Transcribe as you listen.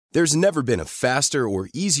There's never been a faster or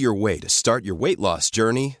easier way to start your weight loss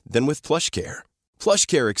journey than with PlushCare.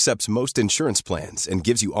 PlushCare accepts most insurance plans and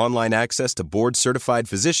gives you online access to board-certified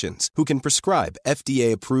physicians who can prescribe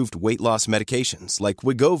FDA-approved weight loss medications like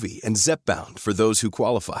Wegovy and Zepbound for those who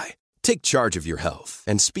qualify. Take charge of your health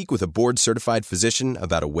and speak with a board-certified physician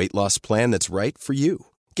about a weight loss plan that's right for you.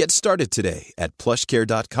 Get started today at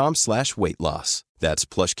plushcare.com/weight-loss. That's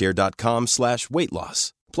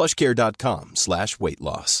plushcare.com/weight-loss.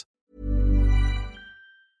 plushcare.com/weight-loss.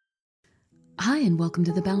 Hi, and welcome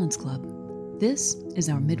to the Balance Club. This is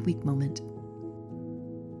our midweek moment.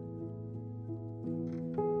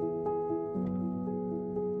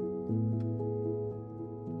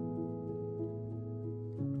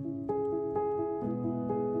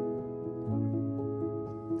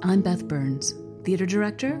 I'm Beth Burns, theater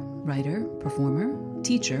director, writer, performer,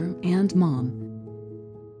 teacher, and mom.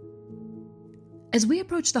 As we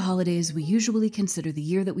approach the holidays, we usually consider the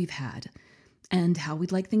year that we've had and how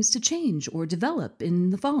we'd like things to change or develop in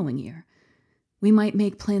the following year. We might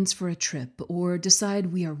make plans for a trip or decide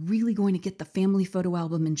we are really going to get the family photo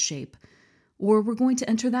album in shape, or we're going to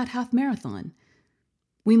enter that half marathon.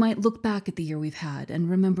 We might look back at the year we've had and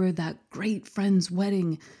remember that great friend's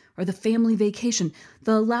wedding or the family vacation,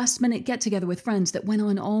 the last-minute get-together with friends that went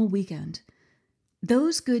on all weekend.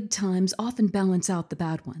 Those good times often balance out the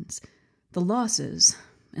bad ones, the losses,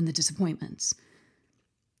 and the disappointments.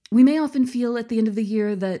 We may often feel at the end of the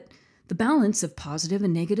year that the balance of positive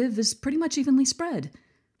and negative is pretty much evenly spread.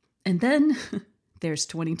 And then there's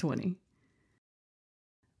 2020.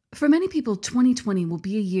 For many people, 2020 will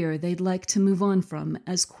be a year they'd like to move on from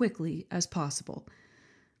as quickly as possible.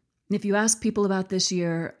 If you ask people about this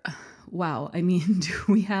year, wow, do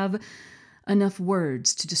we have enough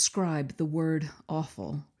words to describe the word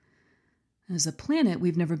awful? As a planet,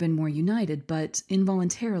 we've never been more united, but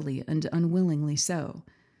involuntarily and unwillingly so.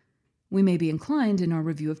 We may be inclined in our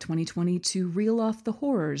review of 2020 to reel off the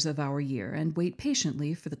horrors of our year and wait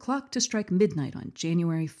patiently for the clock to strike midnight on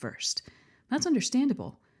January 1st. That's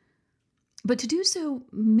understandable. But to do so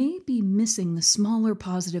may be missing the smaller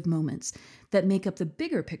positive moments that make up the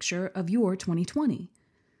bigger picture of your 2020.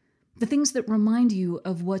 The things that remind you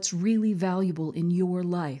of what's really valuable in your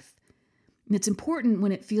life. It's important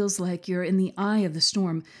when it feels like you're in the eye of the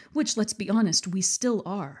storm, which, let's be honest, we still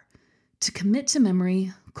are, to commit to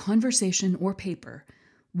memory, conversation, or paper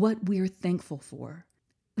what we're thankful for.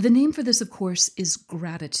 The name for this, of course, is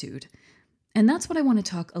gratitude, and that's what I want to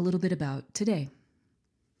talk a little bit about today.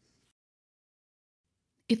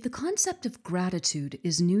 If the concept of gratitude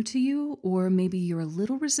is new to you, or maybe you're a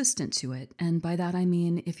little resistant to it, and by that I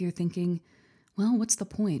mean if you're thinking, well, what's the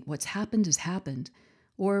point? What's happened has happened.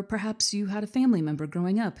 Or perhaps you had a family member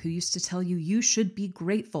growing up who used to tell you you should be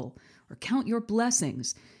grateful or count your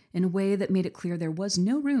blessings in a way that made it clear there was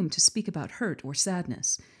no room to speak about hurt or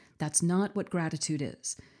sadness. That's not what gratitude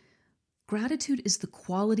is. Gratitude is the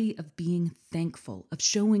quality of being thankful, of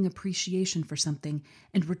showing appreciation for something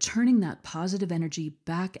and returning that positive energy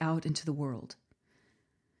back out into the world.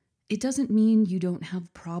 It doesn't mean you don't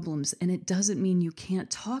have problems, and it doesn't mean you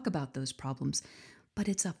can't talk about those problems, but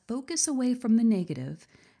it's a focus away from the negative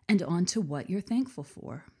and onto what you're thankful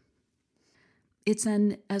for. It's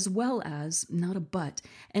an as well as, not a but,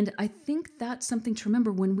 and I think that's something to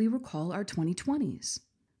remember when we recall our 2020s.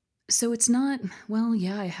 So it's not, well,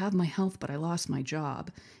 yeah, I have my health, but I lost my job.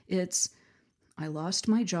 It's, I lost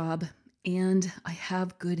my job and I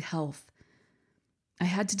have good health. I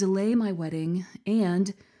had to delay my wedding,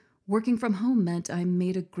 and working from home meant I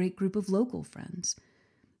made a great group of local friends.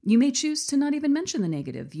 You may choose to not even mention the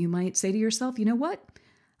negative. You might say to yourself, you know what?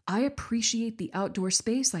 I appreciate the outdoor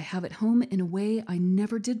space I have at home in a way I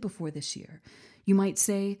never did before this year. You might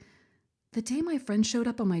say, the day my friend showed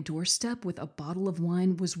up on my doorstep with a bottle of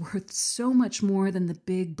wine was worth so much more than the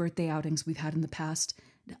big birthday outings we've had in the past,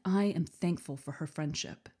 and I am thankful for her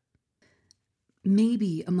friendship.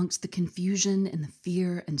 Maybe amongst the confusion and the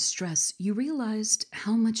fear and stress, you realized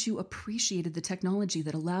how much you appreciated the technology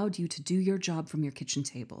that allowed you to do your job from your kitchen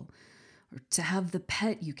table, or to have the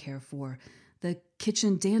pet you care for, the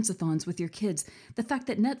kitchen dance-a-thons with your kids, the fact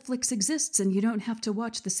that Netflix exists and you don't have to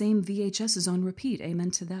watch the same VHSs on repeat. Amen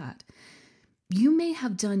to that. You may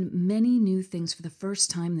have done many new things for the first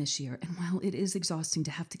time this year, and while it is exhausting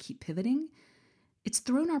to have to keep pivoting, it's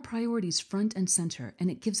thrown our priorities front and center,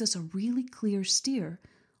 and it gives us a really clear steer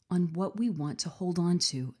on what we want to hold on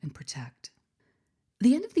to and protect.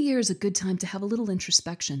 The end of the year is a good time to have a little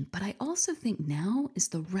introspection, but I also think now is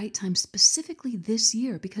the right time, specifically this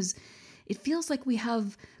year, because it feels like we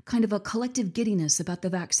have kind of a collective giddiness about the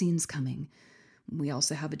vaccines coming. We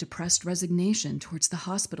also have a depressed resignation towards the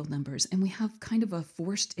hospital numbers, and we have kind of a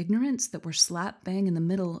forced ignorance that we're slap bang in the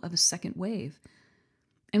middle of a second wave.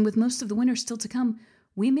 And with most of the winter still to come,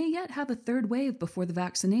 we may yet have a third wave before the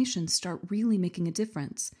vaccinations start really making a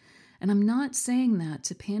difference. And I'm not saying that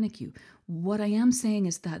to panic you. What I am saying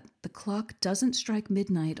is that the clock doesn't strike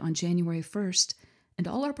midnight on January 1st and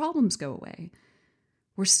all our problems go away.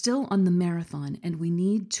 We're still on the marathon, and we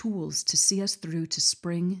need tools to see us through to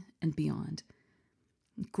spring and beyond.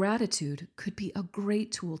 Gratitude could be a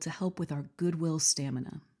great tool to help with our goodwill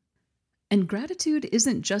stamina. And gratitude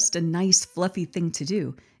isn't just a nice, fluffy thing to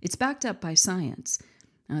do. It's backed up by science.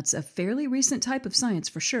 Now, it's a fairly recent type of science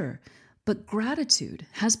for sure, but gratitude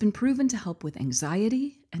has been proven to help with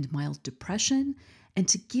anxiety and mild depression and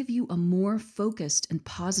to give you a more focused and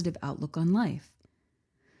positive outlook on life.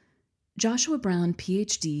 Joshua Brown,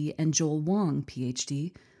 PhD, and Joel Wong,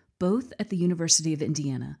 PhD, both at the University of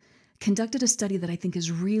Indiana, conducted a study that I think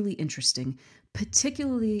is really interesting,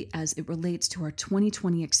 particularly as it relates to our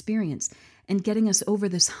 2020 experience and getting us over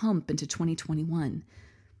this hump into 2021.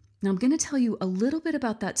 Now, I'm going to tell you a little bit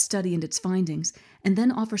about that study and its findings, and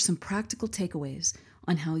then offer some practical takeaways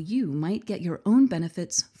on how you might get your own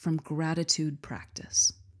benefits from gratitude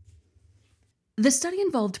practice. The study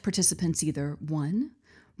involved participants either 1,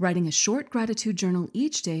 writing a short gratitude journal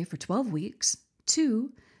each day for 12 weeks,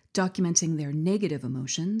 2, documenting their negative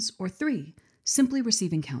emotions, or 3, simply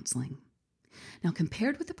receiving counseling. Now,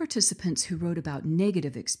 compared with the participants who wrote about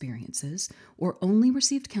negative experiences or only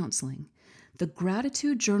received counseling, the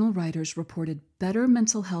gratitude journal writers reported better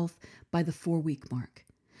mental health by the 4-week mark,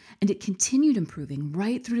 and it continued improving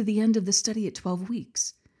right through to the end of the study at 12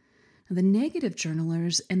 weeks. Now, the negative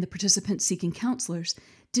journalers and the participants seeking counselors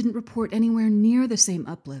didn't report anywhere near the same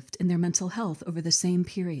uplift in their mental health over the same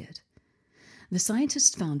period. The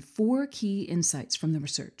scientists found 4 key insights from the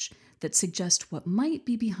research that suggest what might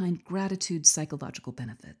be behind gratitude's psychological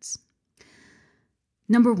benefits.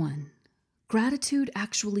 Number 1, gratitude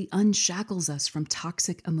actually unshackles us from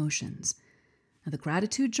toxic emotions. Now, the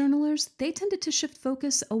gratitude journalers, they tended to shift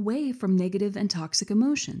focus away from negative and toxic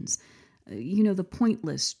emotions. The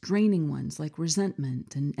pointless, draining ones like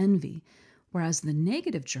resentment and envy, whereas the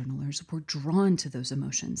negative journalers were drawn to those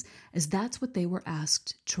emotions as that's what they were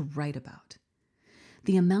asked to write about.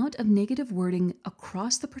 The amount of negative wording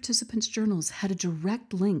across the participants' journals had a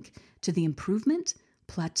direct link to the improvement,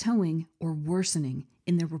 plateauing, or worsening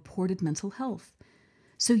in their reported mental health.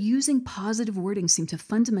 So using positive wording seemed to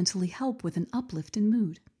fundamentally help with an uplift in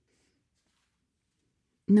mood.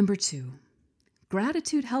 Number 2,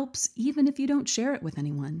 gratitude helps even if you don't share it with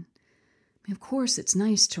anyone. Of course, it's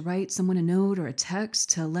nice to write someone a note or a text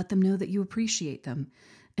to let them know that you appreciate them.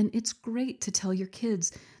 And it's great to tell your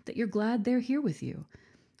kids that you're glad they're here with you,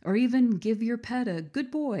 or even give your pet a good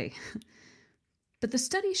boy. But the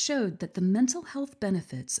study showed that the mental health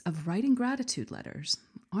benefits of writing gratitude letters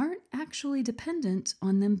aren't actually dependent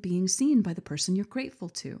on them being seen by the person you're grateful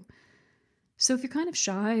to. So if you're kind of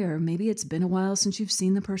shy, or maybe it's been a while since you've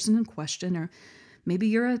seen the person in question, or maybe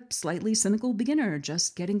you're a slightly cynical beginner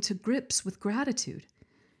just getting to grips with gratitude,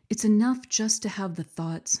 it's enough just to have the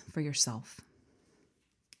thoughts for yourself.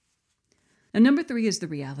 And number 3 is the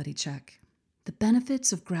reality check. The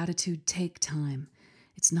benefits of gratitude take time.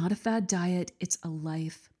 It's not a fad diet, it's a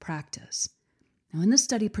life practice. Now, in this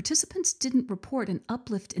study, participants didn't report an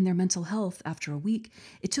uplift in their mental health after a week.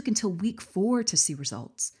 It took until week 4 to see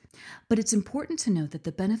results. But it's important to note that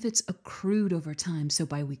the benefits accrued over time, so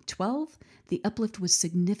by week 12, the uplift was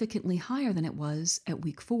significantly higher than it was at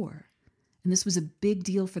week 4. And this was a big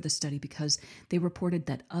deal for the study because they reported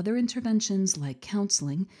that other interventions like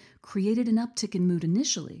counseling created an uptick in mood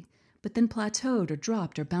initially, but then plateaued or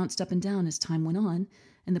dropped or bounced up and down as time went on,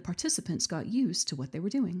 and the participants got used to what they were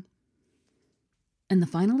doing. And the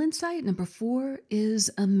final insight, number 4, is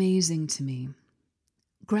amazing to me.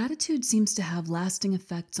 Gratitude seems to have lasting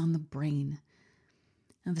effects on the brain.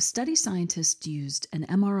 Now, the study scientists used an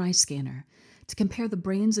MRI scanner to compare the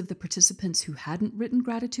brains of the participants who hadn't written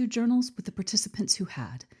gratitude journals with the participants who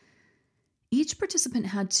had. Each participant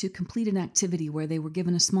had to complete an activity where they were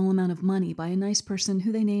given a small amount of money by a nice person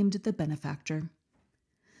who they named the benefactor.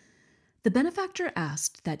 The benefactor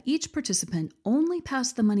asked that each participant only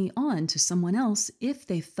pass the money on to someone else if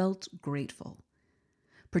they felt grateful.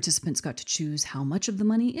 Participants got to choose how much of the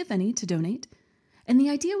money, if any, to donate, and the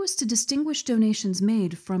idea was to distinguish donations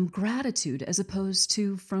made from gratitude as opposed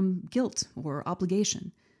to from guilt or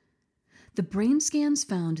obligation. The brain scans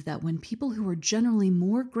found that when people who were generally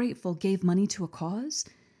more grateful gave money to a cause,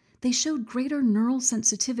 they showed greater neural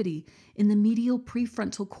sensitivity in the medial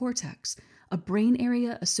prefrontal cortex, a brain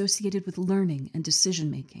area associated with learning and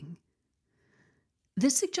decision-making.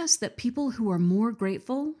 This suggests that people who are more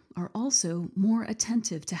grateful are also more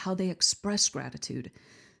attentive to how they express gratitude.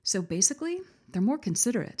 So basically, they're more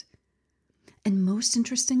considerate. And most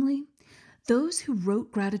interestingly, those who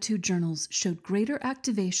wrote gratitude journals showed greater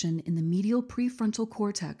activation in the medial prefrontal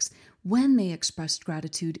cortex when they expressed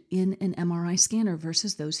gratitude in an MRI scanner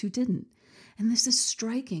versus those who didn't. And this is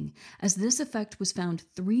striking, as this effect was found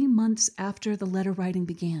 3 months after the letter writing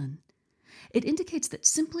began. It indicates that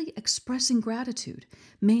simply expressing gratitude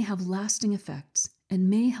may have lasting effects and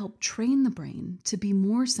may help train the brain to be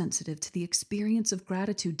more sensitive to the experience of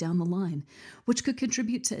gratitude down the line, which could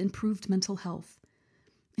contribute to improved mental health.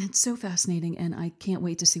 It's so fascinating, and I can't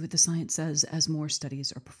wait to see what the science says as more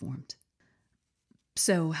studies are performed.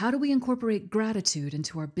 So, how do we incorporate gratitude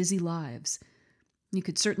into our busy lives? You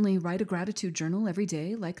could certainly write a gratitude journal every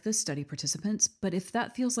day, like the study participants, but if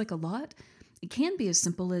that feels like a lot, it can be as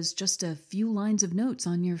simple as just a few lines of notes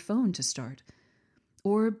on your phone to start.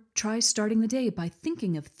 Or try starting the day by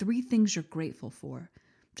thinking of 3 things you're grateful for.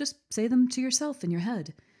 Just say them to yourself in your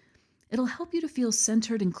head. It'll help you to feel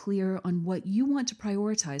centered and clear on what you want to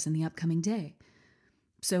prioritize in the upcoming day.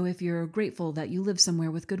 So if you're grateful that you live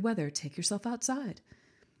somewhere with good weather, take yourself outside.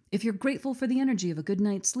 If you're grateful for the energy of a good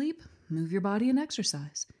night's sleep, move your body and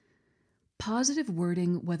exercise. Positive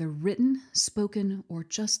wording, whether written, spoken, or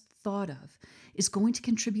just thought of, is going to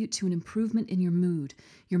contribute to an improvement in your mood,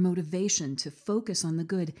 your motivation to focus on the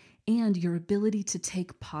good, and your ability to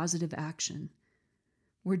take positive action.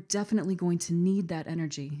 We're definitely going to need that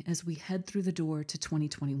energy as we head through the door to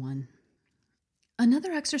 2021.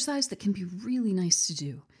 Another exercise that can be really nice to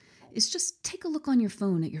do is just take a look on your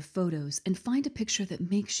phone at your photos and find a picture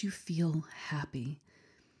that makes you feel happy.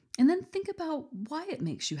 And then think about why it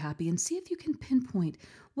makes you happy and see if you can pinpoint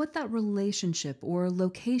what that relationship or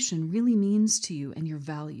location really means to you and your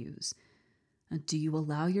values. Do you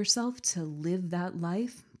allow yourself to live that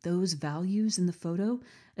life, those values in the photo,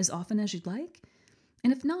 as often as you'd like?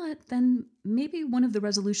 And if not, then maybe one of the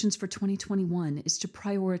resolutions for 2021 is to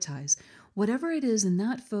prioritize whatever it is in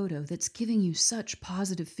that photo that's giving you such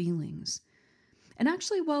positive feelings. And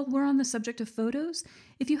actually, while we're on the subject of photos,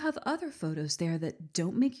 if you have other photos there that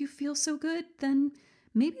don't make you feel so good, then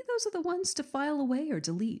maybe those are the ones to file away or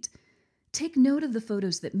delete. Take note of the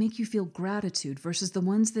photos that make you feel gratitude versus the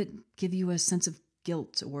ones that give you a sense of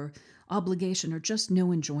guilt or obligation or just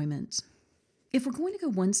no enjoyment. If we're going to go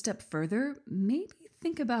one step further, maybe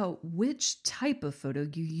think about which type of photo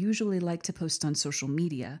you usually like to post on social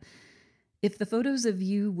media. If the photos of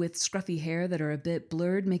you with scruffy hair that are a bit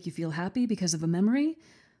blurred make you feel happy because of a memory,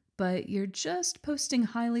 but you're just posting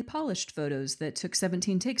highly polished photos that took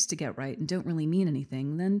 17 takes to get right and don't really mean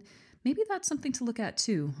anything, then maybe that's something to look at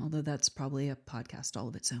too, although that's probably a podcast all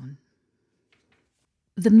of its own.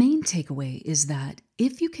 The main takeaway is that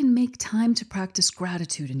if you can make time to practice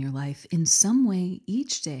gratitude in your life in some way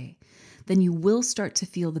each day, then you will start to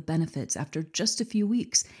feel the benefits after just a few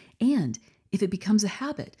weeks. And if it becomes a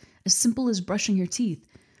habit, as simple as brushing your teeth,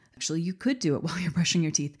 actually you could do it while you're brushing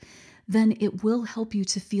your teeth, then it will help you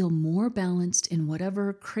to feel more balanced in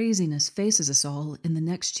whatever craziness faces us all in the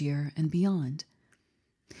next year and beyond.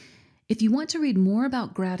 If you want to read more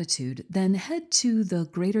about gratitude, then head to the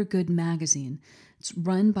Greater Good magazine. It's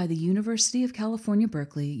run by the University of California,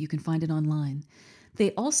 Berkeley. You can find it online.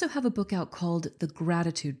 They also have a book out called The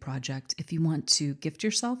Gratitude Project if you want to gift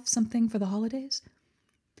yourself something for the holidays.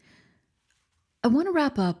 I want to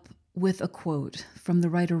wrap up with a quote from the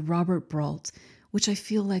writer Robert Brault, which I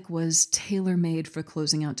feel like was tailor-made for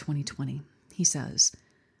closing out 2020. He says,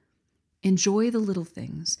 "Enjoy the little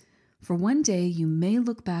things, for one day you may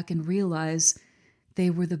look back and realize they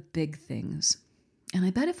were the big things." And I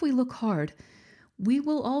bet if we look hard, we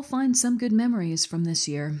will all find some good memories from this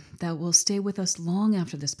year that will stay with us long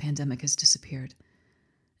after this pandemic has disappeared.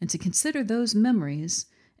 And to consider those memories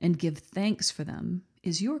and give thanks for them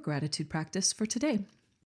is your gratitude practice for today.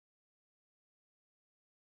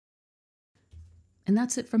 And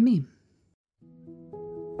that's it from me.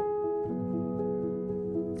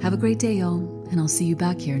 Have a great day, y'all, and I'll see you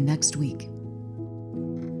back here next week.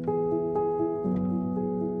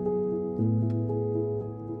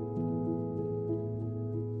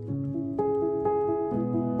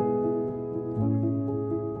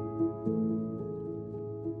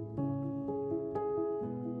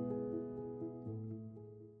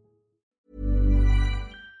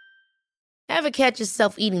 Ever catch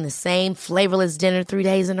yourself eating the same flavorless dinner 3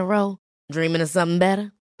 days in a row? Dreaming of something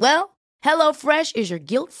better? Well, HelloFresh is your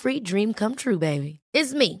guilt-free dream come true, baby.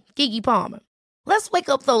 It's me, Keke Palmer. Let's wake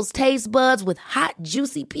up those taste buds with hot,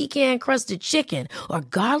 juicy pecan-crusted chicken or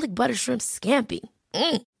garlic butter shrimp scampi.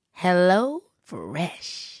 Hello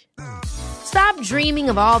Fresh. Stop dreaming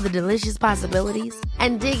of all the delicious possibilities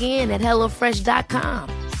and dig in at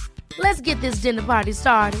HelloFresh.com. Let's get this dinner party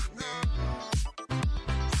started.